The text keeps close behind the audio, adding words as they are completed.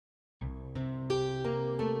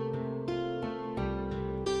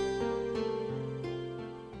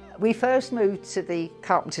We first moved to the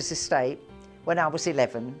Carpenter's estate when I was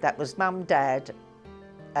 11. That was Mum, Dad,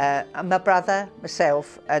 and my brother,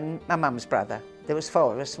 myself and my mum's brother. There was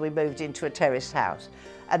 4 of us. We moved into a terraced house.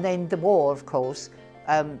 And then the war, of course,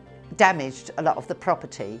 damaged a lot of the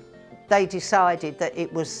property. They decided that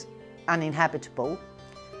it was uninhabitable.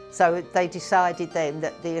 So they decided then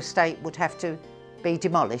that the estate would have to be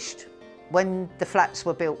demolished. When the flats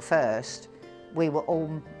were built first, we were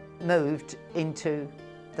all moved into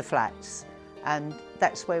the flats, and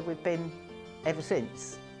that's where we've been ever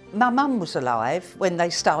since. My mum was alive when they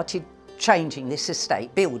started changing this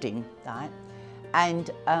estate, building, right? And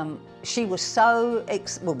she was so,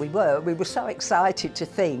 we were so excited to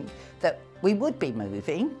think that we would be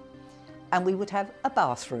moving and we would have a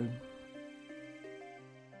bathroom.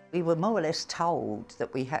 We were more or less told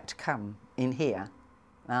that we had to come in here,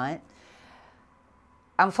 right?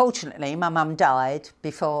 Unfortunately, my mum died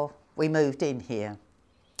before we moved in here.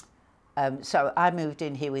 So I moved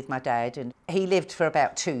in here with my dad, and he lived for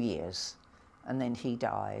about 2 years and then he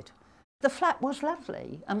died. The flat was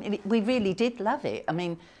lovely. I mean, we really did love it. I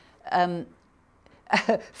mean,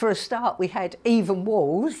 for a start, we had even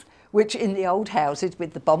walls, which in the old houses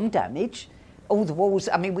with the bomb damage, all the walls,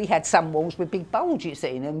 I mean, we had some walls with big bulges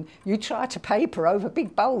in, and you try to paper over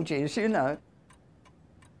big bulges, you know.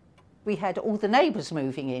 We had all the neighbours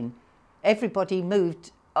moving in. Everybody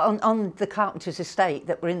moved on the Carpenter's estate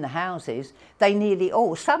that were in the houses. They nearly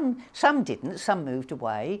all, some didn't, some moved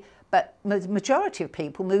away, but the majority of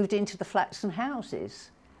people moved into the flats and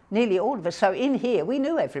houses. Nearly all of us. So in here, we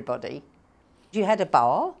knew everybody. You had a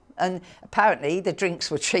bar, and apparently the drinks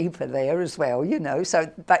were cheaper there as well, you know, so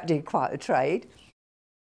that did quite a trade.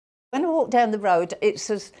 When I walk down the road, it's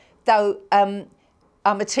as though I'm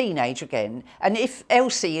a teenager again. And if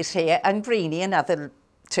Elsie is here, and Greenie, another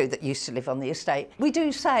 2 that used to live on the estate, we do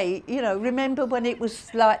say, you know, remember when it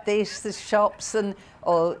was like this, the shops, and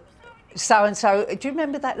or so-and-so, do you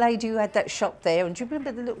remember that lady who had that shop there, and do you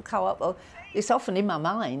remember the little co-op? Or, it's often in my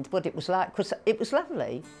mind what it was like, because it was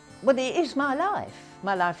lovely. Well, it is my life.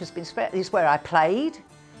 My life has been spent. It's where I played.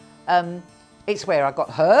 It's where I got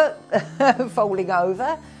hurt, falling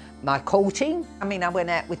over. My courting. I mean, I went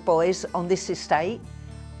out with boys on this estate.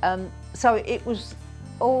 So it was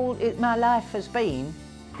all, my life has been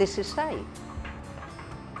this estate.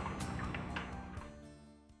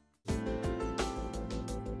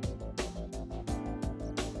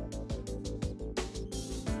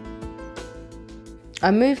 I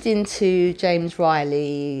moved into James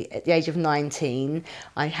Riley at the age of 19.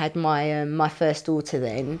 I had my first daughter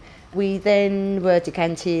then. We then were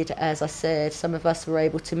decanted, as I said. Some of us were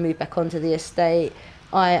able to move back onto the estate.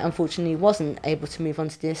 I unfortunately wasn't able to move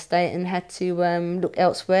onto the estate and had to look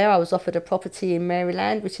elsewhere. I was offered a property in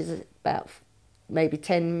Maryland, which is about maybe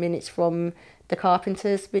 10 minutes from the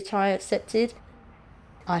Carpenters, which I accepted.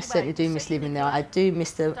 I certainly do miss living there. I do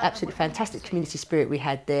miss the absolutely fantastic community spirit we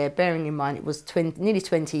had there, bearing in mind it was nearly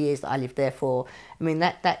 20 years that I lived there for. I mean,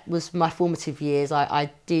 that was my formative years.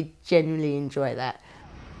 I did genuinely enjoy that.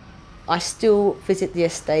 I still visit the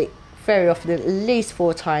estate very often, at least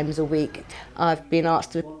 4 times a week. I've been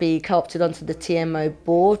asked to be co-opted onto the TMO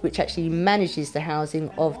board, which actually manages the housing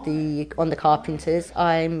on the Carpenters.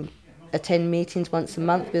 I attend meetings once a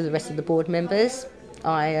month with the rest of the board members.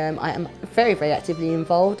 I am very, very actively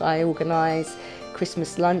involved. I organise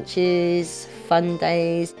Christmas lunches, fun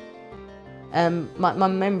days. My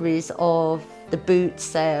memories of the boot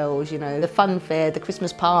sales, you know, the fun fair, the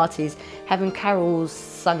Christmas parties, having carols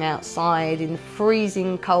sung outside in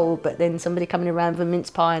freezing cold, but then somebody coming around with a mince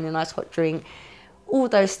pie and a nice hot drink. All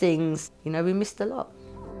those things, you know, we missed a lot.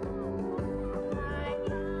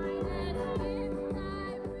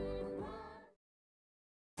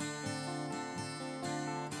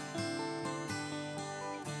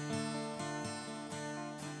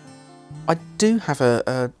 I do have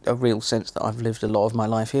a real sense that I've lived a lot of my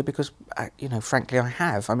life here because, you know, frankly I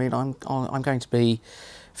have. I mean, I'm going to be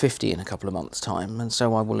 50 in a couple of months' time, and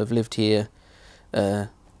so I will have lived here,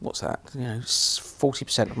 what's that, you know,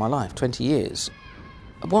 40% of my life, 20 years.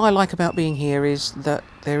 What I like about being here is that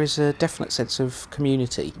there is a definite sense of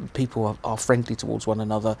community. People are friendly towards one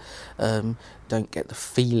another, don't get the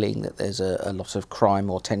feeling that there's a lot of crime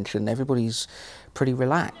or tension. Everybody's pretty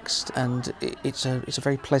relaxed, and it's a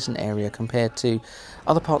very pleasant area compared to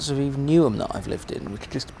other parts of even Newham that I've lived in, which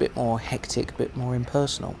are just a bit more hectic, a bit more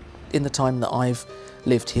impersonal. In the time that I've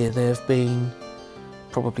lived here, there have been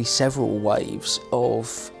probably several waves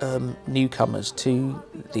of newcomers to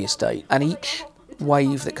the estate, and each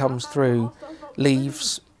wave that comes through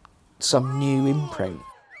leaves some new imprint.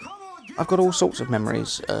 I've got all sorts of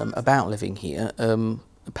memories about living here.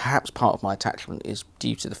 perhaps part of my attachment is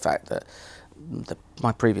due to the fact that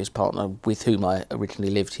my previous partner, with whom I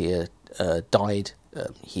originally lived here, died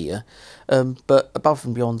here. But above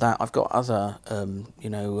and beyond that, I've got other,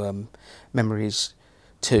 memories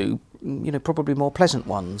too. Probably more pleasant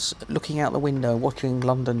ones. Looking out the window, watching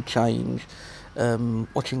London change,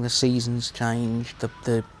 watching the seasons change,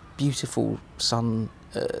 the beautiful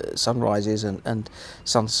sunrises and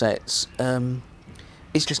sunsets.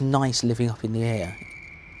 It's just nice living up in the air.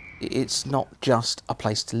 It's not just a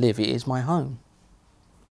place to live, it is my home.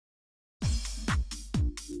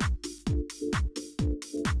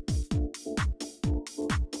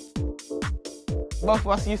 Both of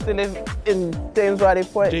us used to live in James Riley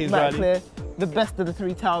Point, back there, the best of the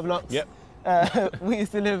 3 tower blocks. Yep. I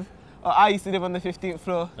used to live on the 15th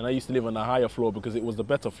floor. And I used to live on the higher floor because it was the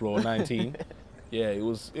better floor, 19. Yeah, I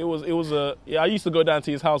used to go down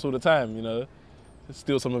to his house all the time,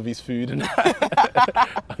 steal some of his food and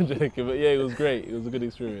I'm joking, but yeah, it was great. It was a good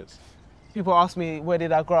experience. People ask me where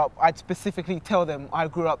did I grow up. I'd specifically tell them I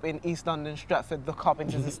grew up in East London, Stratford, the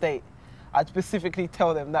Carpenter's Estate. I'd specifically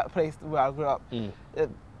tell them that place where I grew up.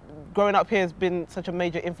 Growing up here has been such a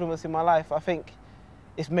major influence in my life. I think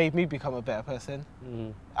it's made me become a better person.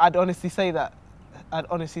 I'd honestly say that.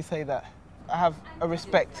 I have a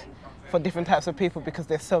respect for different types of people because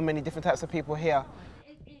there's so many different types of people here.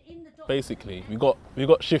 Basically, we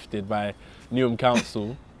got shifted by Newham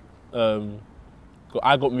Council.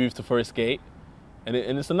 I got moved to Forest Gate, and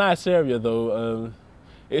it's a nice area though.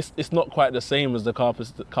 It's not quite the same as the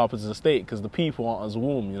Carpenter's Estate because the people aren't as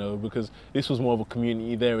warm, because this was more of a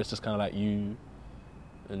community. There it's just kind of like you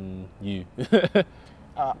and you.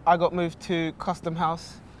 I got moved to Custom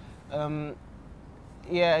House.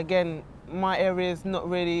 Again, my area is not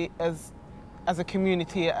really as a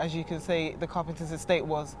community as you can say the Carpenter's Estate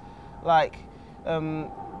was. Like,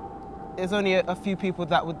 there's only a few people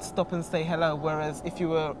that would stop and say hello, whereas if you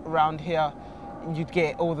were around here, you'd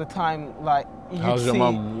get all the time, like, how's your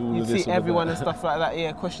mum? You'd see everyone and stuff like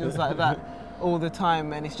that, questions like that all the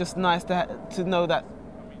time, and it's just nice to know that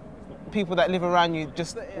people that live around you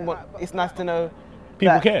it's nice to know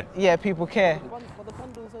people care. Yeah, people care. But the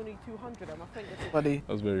bundle's only 200 and I think it's funny.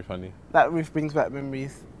 That was very funny. That roof brings back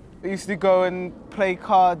memories. We used to go and play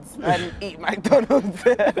cards and eat McDonald's.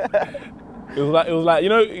 It was like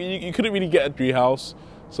you couldn't really get a tree house,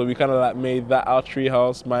 so we kind of like made that our tree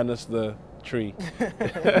house minus the tree.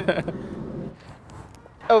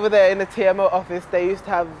 Over there in the TMO office, they used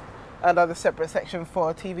to have another separate section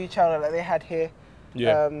for a TV channel that they had here,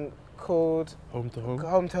 called Home to Home.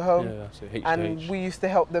 Home to Home. Yeah, that's it, and we used to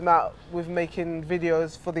help them out with making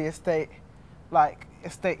videos for the estate, like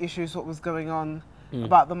estate issues, what was going on,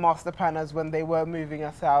 about the master planners when they were moving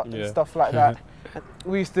us out and stuff like that.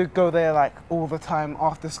 We used to go there like all the time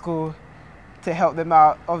after school to help them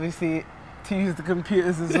out, obviously to use the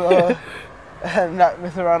computers as well and like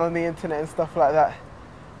mess around on the internet and stuff like that.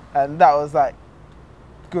 And that was like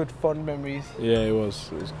good fun memories. Yeah, it was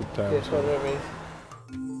good times. Good fun memories.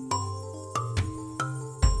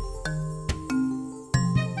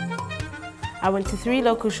 I went to 3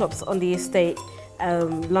 local shops on the estate,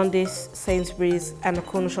 Londis, Sainsbury's and a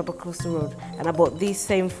corner shop across the road, and I bought these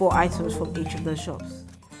same 4 items from each of those shops.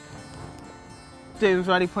 James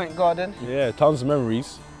Riley Point Garden. Yeah, tons of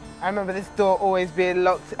memories. I remember this door always being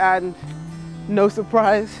locked and no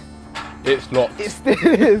surprise, it's locked. it still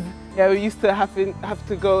is. Yeah, we used to have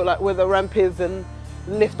to go like where the ramp is and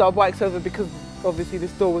lift our bikes over because obviously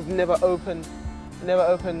this door was never open,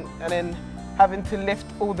 and then having to lift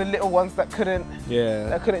all the little ones that couldn't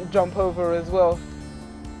jump over as well.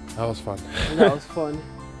 That was fun. And that was fun.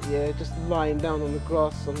 Yeah, just lying down on the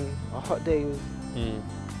grass on a hot day was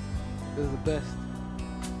the best.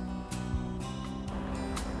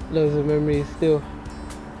 Loads of memories still.